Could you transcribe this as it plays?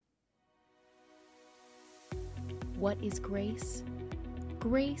What is grace?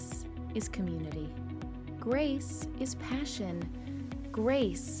 Grace is community. Grace is passion.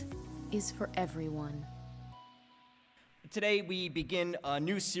 Grace is for everyone. Today we begin a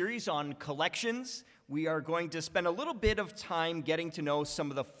new series on collections. We are going to spend a little bit of time getting to know some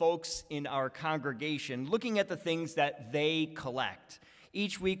of the folks in our congregation, looking at the things that they collect.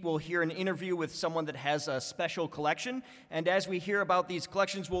 Each week we'll hear an interview with someone that has a special collection, and as we hear about these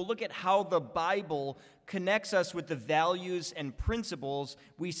collections, we'll look at how the Bible connects us with the values and principles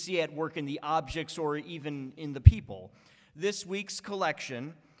we see at work in the objects or even in the people. This week's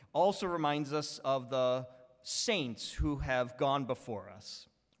collection also reminds us of the saints who have gone before us.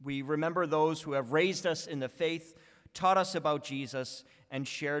 We remember those who have raised us in the faith, taught us about Jesus, and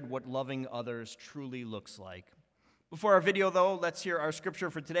shared what loving others truly looks like. Before our video, though, let's hear our scripture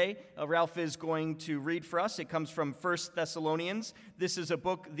for today. Ralph is going to read for us. It comes from 1 Thessalonians. This is a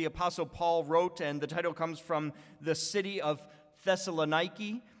book the Apostle Paul wrote, and the title comes from the city of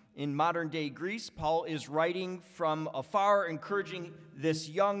Thessaloniki in modern-day Greece. Paul is writing from afar, encouraging this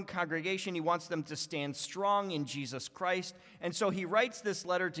young congregation. He wants them to stand strong in Jesus Christ, and so he writes this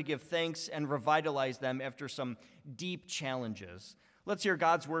letter to give thanks and revitalize them after some deep challenges. Let's hear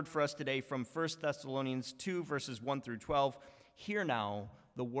God's word for us today from 1 Thessalonians 2, verses 1 through 12. Hear now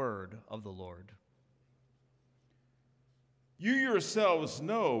the word of the Lord. You yourselves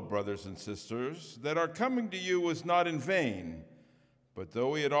know, brothers and sisters, that our coming to you was not in vain. But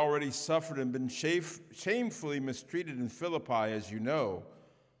though we had already suffered and been shamefully mistreated in Philippi, as you know,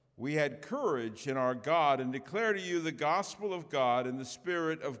 we had courage in our God and declare to you the gospel of God in the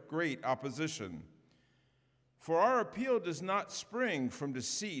spirit of great opposition. For our appeal does not spring from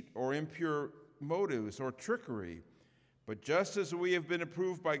deceit or impure motives or trickery, but just as we have been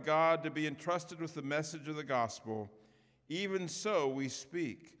approved by God to be entrusted with the message of the gospel, even so we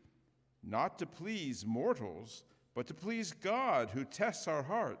speak, not to please mortals, but to please God who tests our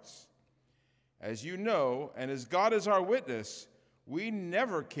hearts. As you know, and as God is our witness, we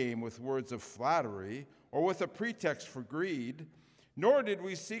never came with words of flattery or with a pretext for greed, nor did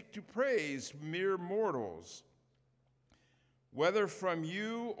we seek to praise mere mortals. Whether from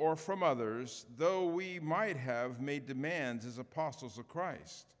you or from others, though we might have made demands as apostles of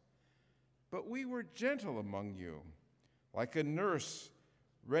Christ. But we were gentle among you, like a nurse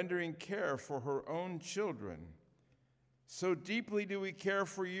rendering care for her own children. So deeply do we care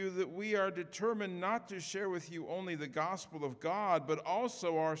for you that we are determined not to share with you only the gospel of God, but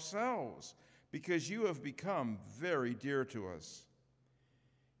also ourselves, because you have become very dear to us.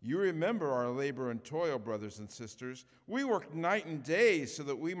 You remember our labor and toil, brothers and sisters. We worked night and day so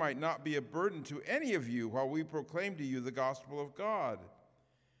that we might not be a burden to any of you while we proclaim to you the gospel of God.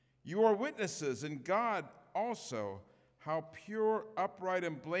 You are witnesses, and God also, how pure, upright,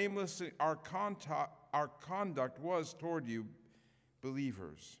 and blameless our conduct was toward you,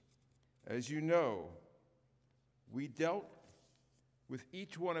 believers. As you know, we dealt with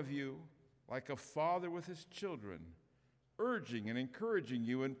each one of you like a father with his children, urging and encouraging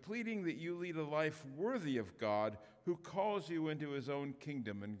you and pleading that you lead a life worthy of God who calls you into his own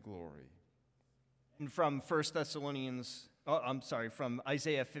kingdom and glory. And from from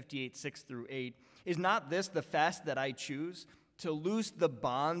Isaiah 58, 6 through 8, is not this the fast that I choose, to loose the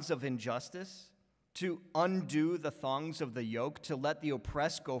bonds of injustice, to undo the thongs of the yoke, to let the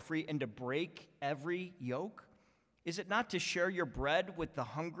oppressed go free, and to break every yoke? Is it not to share your bread with the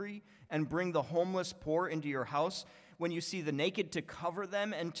hungry and bring the homeless poor into your house? When you see the naked, to cover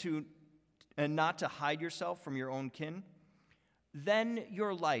them and not to hide yourself from your own kin? Then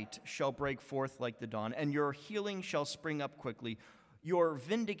your light shall break forth like the dawn, and your healing shall spring up quickly. Your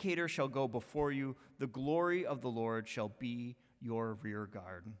vindicator shall go before you. The glory of the Lord shall be your rear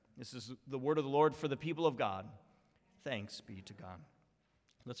guard. This is the word of the Lord for the people of God. Thanks be to God.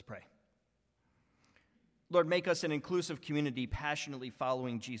 Let's pray. Lord, make us an inclusive community passionately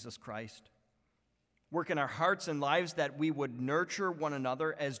following Jesus Christ. Work in our hearts and lives that we would nurture one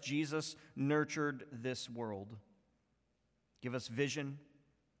another as Jesus nurtured this world. Give us vision.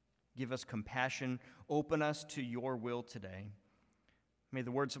 Give us compassion. Open us to your will today. May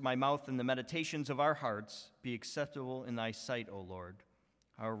the words of my mouth and the meditations of our hearts be acceptable in thy sight, O Lord,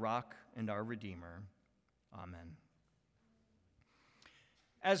 our rock and our redeemer. Amen.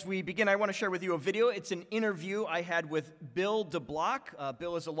 As we begin, I want to share with you a video. It's an interview I had with Bill DeBlock.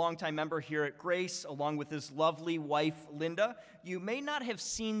 Bill is a longtime member here at Grace, along with his lovely wife, Linda. You may not have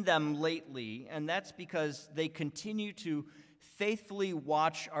seen them lately, and that's because they continue to faithfully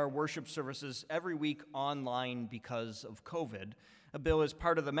watch our worship services every week online because of COVID. Bill is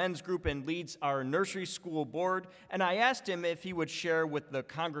part of the men's group and leads our nursery school board, and I asked him if he would share with the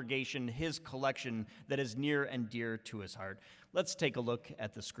congregation his collection that is near and dear to his heart. Let's take a look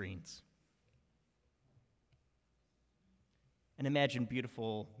at the screens. And imagine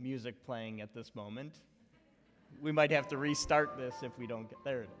beautiful music playing at this moment. We might have to restart this if we don't get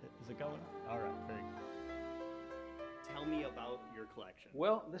there. Is it going? All right, very good. Tell me about your collection.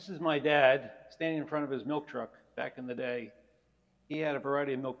 Well, this is my dad standing in front of his milk truck back in the day. He had a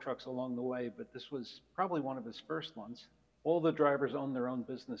variety of milk trucks along the way, but this was probably one of his first ones. All the drivers owned their own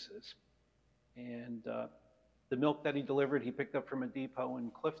businesses. And the milk that he delivered, he picked up from a depot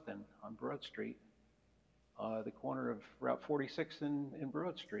in Clifton on Broad Street, the corner of Route 46 and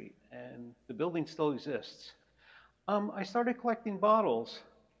Broad Street. And the building still exists. I started collecting bottles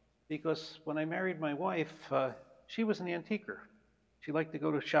because when I married my wife, she was an antiquer. She liked to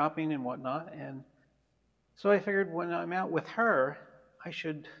go to shopping and whatnot. And so I figured when I'm out with her, I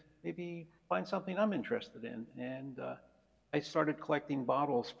should maybe find something I'm interested in. And I started collecting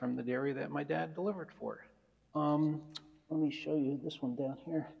bottles from the dairy that my dad delivered for. Let me show you this one down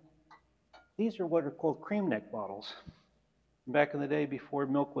here. These are what are called cream neck bottles. Back in the day, before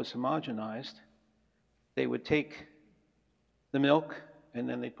milk was homogenized, they would take the milk and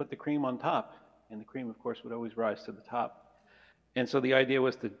then they'd put the cream on top. And the cream, of course, would always rise to the top. And so the idea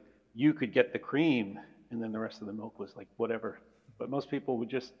was that you could get the cream and then the rest of the milk was like whatever. But most people would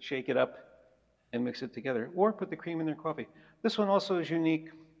just shake it up and mix it together or put the cream in their coffee. This one also is unique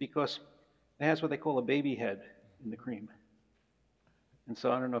because it has what they call a baby head in the cream. And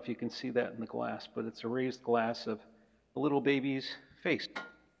so I don't know if you can see that in the glass, but it's a raised glass of a little baby's face.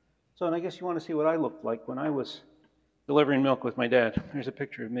 So, and I guess you want to see what I looked like when I was delivering milk with my dad. There's a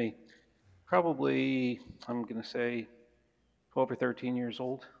picture of me. Probably, I'm going to say 12 or 13 years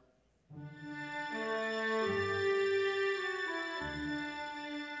old.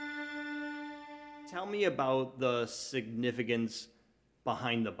 Tell me about the significance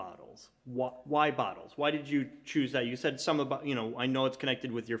behind the bottles. Why bottles? Why did you choose that? You said some about, I know it's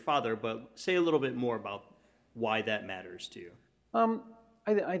connected with your father, but say a little bit more about why that matters to you.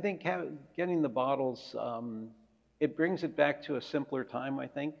 I think getting the bottles, it brings it back to a simpler time, I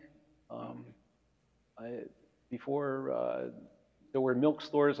think. Before there were milk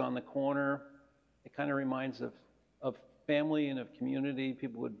stores on the corner, it kind of reminds of family and of community.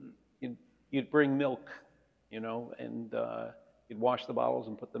 People you'd bring milk, and you'd wash the bottles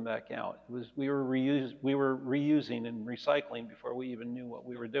and put them back out. We were reusing and recycling before we even knew what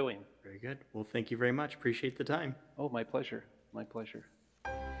we were doing. Very good. Well, thank you very much. Appreciate the time. Oh, my pleasure. My pleasure.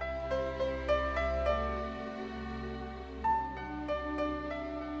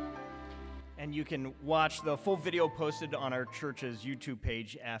 And you can watch the full video posted on our church's YouTube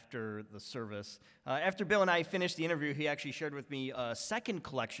page after the service. After Bill and I finished the interview, he actually shared with me a second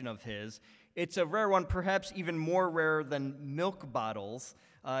collection of his. It's a rare one, perhaps even more rare than milk bottles.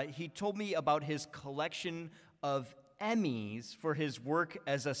 He told me about his collection of Emmys for his work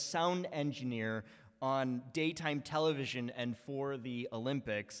as a sound engineer on daytime television and for the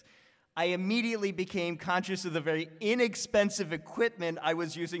Olympics. I immediately became conscious of the very inexpensive equipment I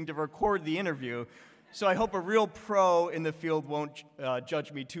was using to record the interview, so I hope a real pro in the field won't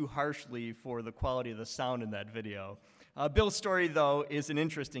judge me too harshly for the quality of the sound in that video. Bill's story, though, is an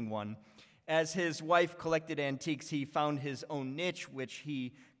interesting one. As his wife collected antiques, he found his own niche, which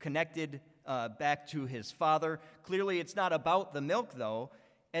he connected back to his father. Clearly, it's not about the milk, though.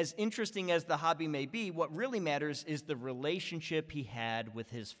 As interesting as the hobby may be, what really matters is the relationship he had with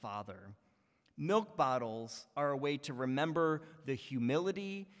his father. Milk bottles are a way to remember the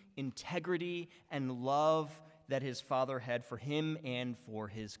humility, integrity, and love that his father had for him and for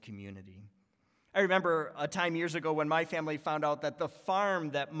his community. I remember a time years ago when my family found out that the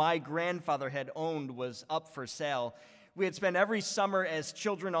farm that my grandfather had owned was up for sale. We had spent every summer as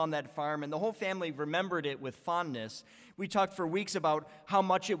children on that farm, and the whole family remembered it with fondness. We talked for weeks about how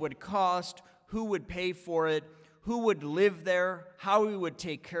much it would cost, who would pay for it, who would live there, how we would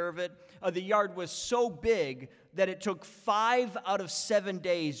take care of it. The yard was so big that it took 5 out of 7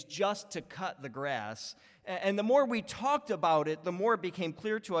 days just to cut the grass. And the more we talked about it, the more it became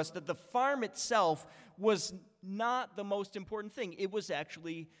clear to us that the farm itself was not the most important thing. It was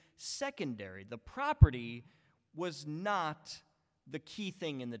actually secondary. The property was not the key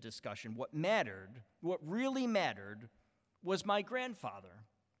thing in the discussion. What really mattered, was my grandfather.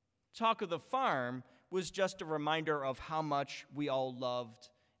 Talk of the farm was just a reminder of how much we all loved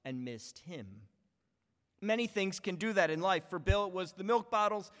and missed him. Many things can do that in life. For Bill, it was the milk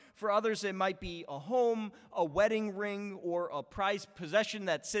bottles. For others, it might be a home, a wedding ring, or a prized possession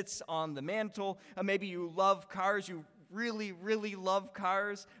that sits on the mantle. Maybe you love cars. You really, really love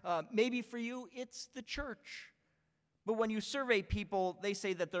cars. Maybe for you, it's the church. But when you survey people, they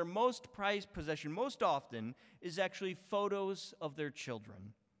say that their most prized possession most often is actually photos of their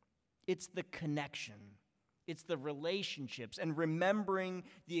children. It's the connection. It's the relationships and remembering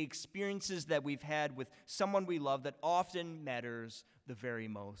the experiences that we've had with someone we love that often matters the very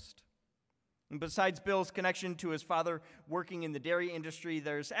most. And besides Bill's connection to his father working in the dairy industry,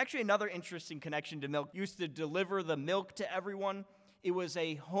 there's actually another interesting connection to milk. He used to deliver the milk to everyone. It was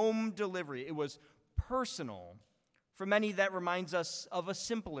a home delivery. It was personal. For many, that reminds us of a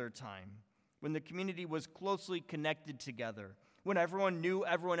simpler time when the community was closely connected together, when everyone knew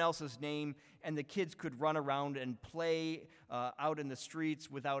everyone else's name and the kids could run around and play out in the streets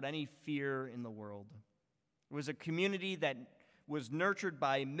without any fear in the world. It was a community that was nurtured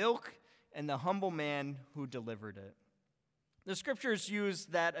by milk and the humble man who delivered it. The scriptures use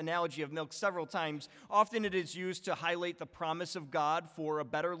that analogy of milk several times. Often it is used to highlight the promise of God for a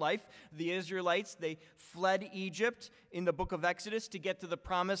better life. The Israelites, they fled Egypt in the book of Exodus to get to the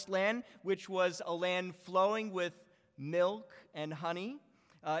promised land, which was a land flowing with milk and honey.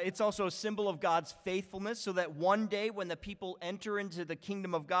 It's also a symbol of God's faithfulness, so that one day when the people enter into the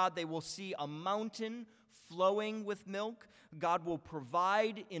kingdom of God, they will see a mountain flowing with milk. God will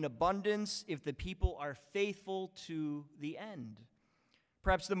provide in abundance if the people are faithful to the end.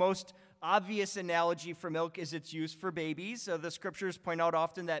 Perhaps the most obvious analogy for milk is its use for babies. The scriptures point out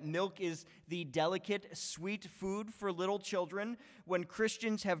often that milk is the delicate, sweet food for little children. When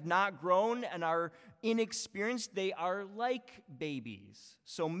Christians have not grown and are inexperienced, they are like babies.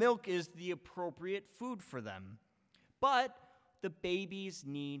 So milk is the appropriate food for them. But the babies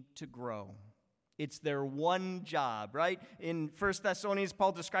need to grow. It's their one job, right? In 1 Thessalonians,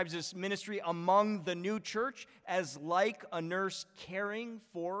 Paul describes this ministry among the new church as like a nurse caring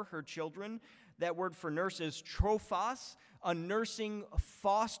for her children. That word for nurse is trophos, a nursing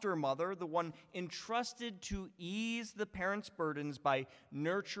foster mother, the one entrusted to ease the parents' burdens by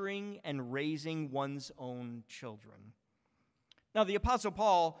nurturing and raising one's own children. Now, the Apostle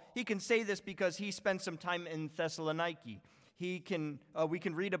Paul, he can say this because he spent some time in Thessaloniki. We can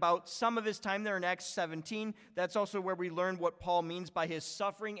read about some of his time there in Acts 17. That's also where we learn what Paul means by his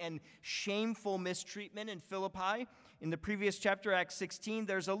suffering and shameful mistreatment in Philippi. In the previous chapter, Acts 16,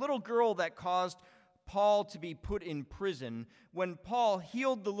 there's a little girl that caused Paul to be put in prison. When Paul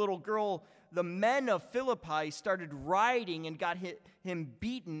healed the little girl, the men of Philippi started rioting and got him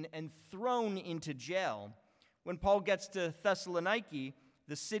beaten and thrown into jail. When Paul gets to Thessaloniki,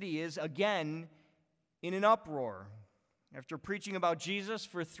 the city is again in an uproar. After preaching about Jesus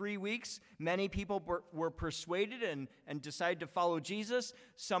for 3 weeks, many people were persuaded and decided to follow Jesus.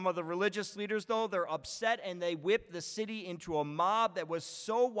 Some of the religious leaders, though, they're upset and they whipped the city into a mob that was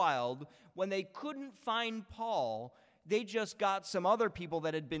so wild. When they couldn't find Paul, they just got some other people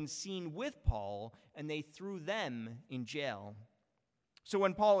that had been seen with Paul and they threw them in jail. So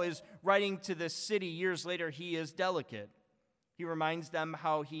when Paul is writing to this city years later, he is delicate. He reminds them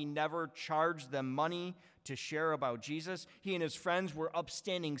how he never charged them money to share about Jesus. He and his friends were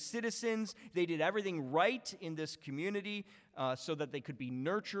upstanding citizens. They did everything right in this community so that they could be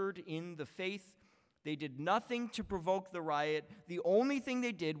nurtured in the faith. They did nothing to provoke the riot. The only thing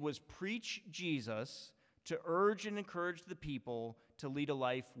they did was preach Jesus to urge and encourage the people to lead a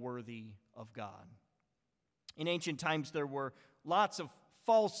life worthy of God. In ancient times, there were lots of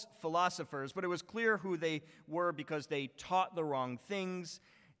false philosophers, but it was clear who they were because they taught the wrong things.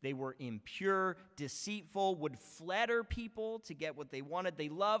 They were impure, deceitful, would flatter people to get what they wanted. They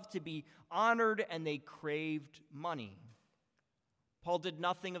loved to be honored, and they craved money. Paul did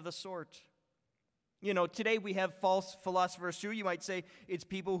nothing of the sort. You know, today we have false philosophers too. You might say it's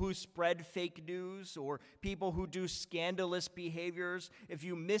people who spread fake news or people who do scandalous behaviors. If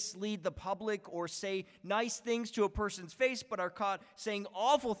you mislead the public or say nice things to a person's face but are caught saying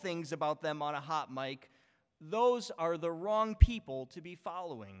awful things about them on a hot mic, those are the wrong people to be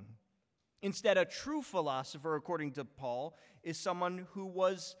following. Instead, a true philosopher, according to Paul, is someone who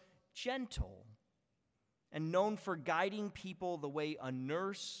was gentle and known for guiding people the way a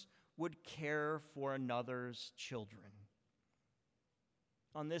nurse would care for another's children.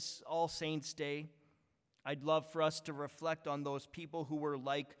 On this All Saints' Day, I'd love for us to reflect on those people who were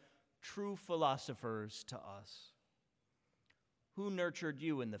like true philosophers to us. Who nurtured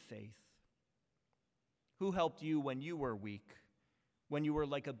you in the faith? Who helped you when you were weak, when you were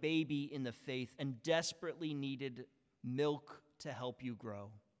like a baby in the faith and desperately needed milk to help you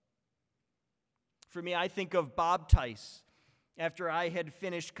grow? For me, I think of Bob Tice. After I had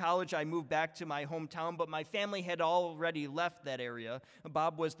finished college, I moved back to my hometown, but my family had already left that area.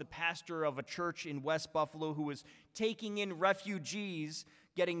 Bob was the pastor of a church in West Buffalo who was taking in refugees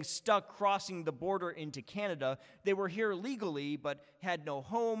getting stuck crossing the border into Canada. They were here legally, but had no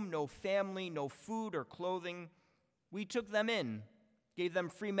home, no family, no food or clothing. We took them in, gave them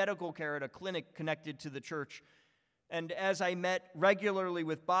free medical care at a clinic connected to the church. And as I met regularly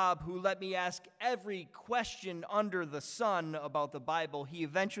with Bob, who let me ask every question under the sun about the Bible, he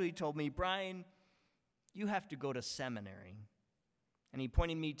eventually told me, "Brian, you have to go to seminary." And he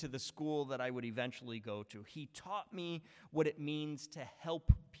pointed me to the school that I would eventually go to. He taught me what it means to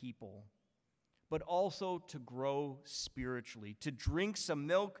help people, but also to grow spiritually, to drink some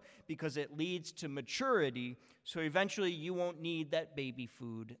milk because it leads to maturity, so eventually you won't need that baby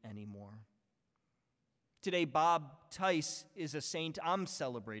food anymore. Today, Bob Tice is a saint I'm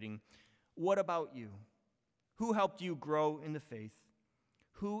celebrating. What about you? Who helped you grow in the faith?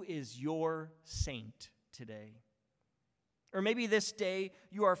 Who is your saint today? Or maybe this day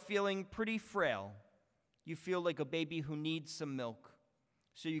you are feeling pretty frail. You feel like a baby who needs some milk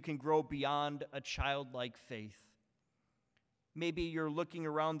so you can grow beyond a childlike faith. Maybe you're looking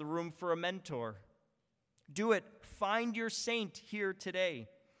around the room for a mentor. Do it. Find your saint here today.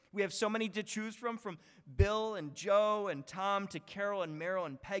 We have so many to choose from Bill and Joe and Tom to Carol and Meryl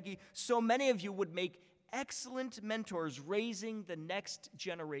and Peggy. So many of you would make excellent mentors raising the next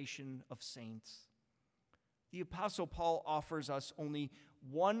generation of saints. The Apostle Paul offers us only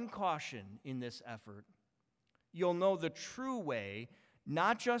one caution in this effort. You'll know the true way,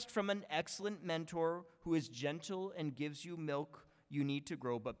 not just from an excellent mentor who is gentle and gives you milk you need to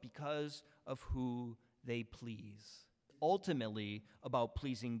grow, but because of who they please. Ultimately about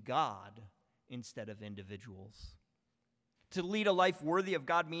pleasing God instead of individuals. To lead a life worthy of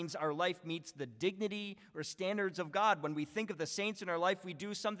God means our life meets the dignity or standards of God. When we think of the saints in our life, we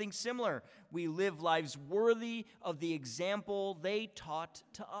do something similar. We live lives worthy of the example they taught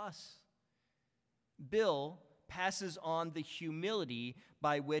to us. Bill passes on the humility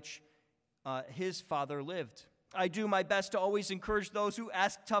by which his father lived. I do my best to always encourage those who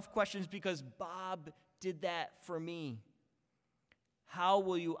ask tough questions because Bob did that for me. How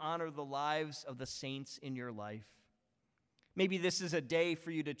will you honor the lives of the saints in your life? Maybe this is a day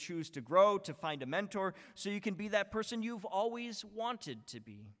for you to choose to grow, to find a mentor, so you can be that person you've always wanted to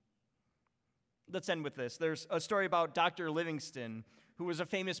be. Let's end with this. There's a story about Dr. Livingstone, who was a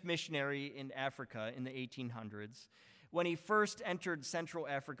famous missionary in Africa in the 1800s. When he first entered Central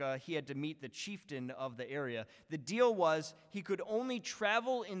Africa, he had to meet the chieftain of the area. The deal was he could only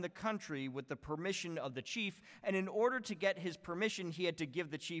travel in the country with the permission of the chief, and in order to get his permission, he had to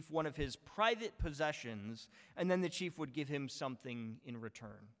give the chief one of his private possessions, and then the chief would give him something in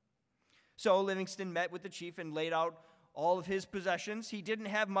return. So Livingstone met with the chief and laid out all of his possessions. He didn't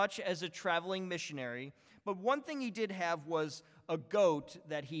have much as a traveling missionary, but one thing he did have was a goat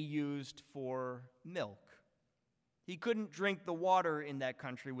that he used for milk. He couldn't drink the water in that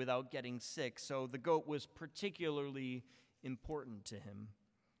country without getting sick, so the goat was particularly important to him.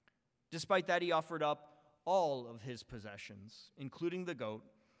 Despite that, he offered up all of his possessions, including the goat,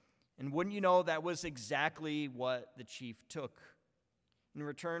 and wouldn't you know, that was exactly what the chief took. In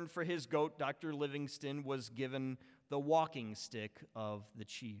return for his goat, Dr. Livingstone was given the walking stick of the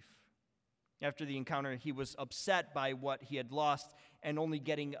chief. After the encounter, he was upset by what he had lost and only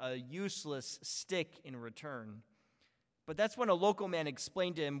getting a useless stick in return. But that's when a local man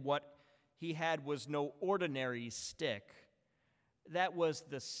explained to him what he had was no ordinary stick. That was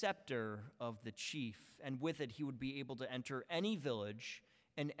the scepter of the chief, and with it he would be able to enter any village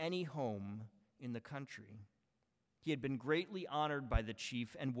and any home in the country. He had been greatly honored by the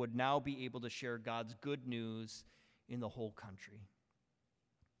chief and would now be able to share God's good news in the whole country.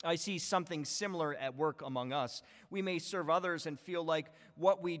 I see something similar at work among us. We may serve others and feel like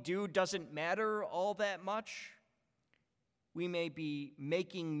what we do doesn't matter all that much. We may be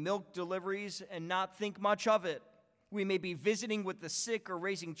making milk deliveries and not think much of it. We may be visiting with the sick or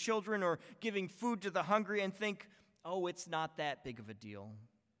raising children or giving food to the hungry and think, oh, it's not that big of a deal.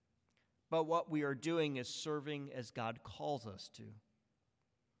 But what we are doing is serving as God calls us to.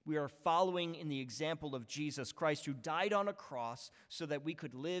 We are following in the example of Jesus Christ, who died on a cross so that we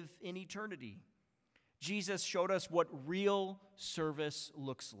could live in eternity. Jesus showed us what real service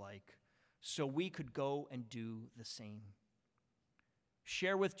looks like, so we could go and do the same.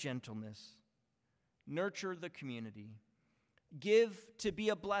 Share with gentleness. Nurture the community. Give to be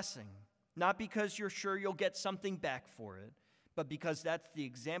a blessing, not because you're sure you'll get something back for it, but because that's the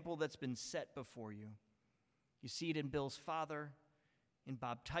example that's been set before you. You see it in Bill's father, in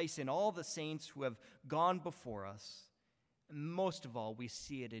Bob Tice, all the saints who have gone before us. And most of all, we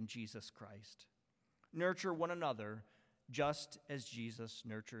see it in Jesus Christ. Nurture one another just as Jesus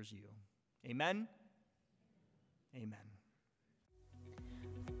nurtures you. Amen? Amen.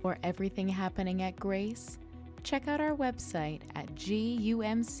 For everything happening at Grace, check out our website at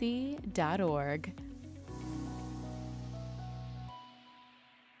gumc.org.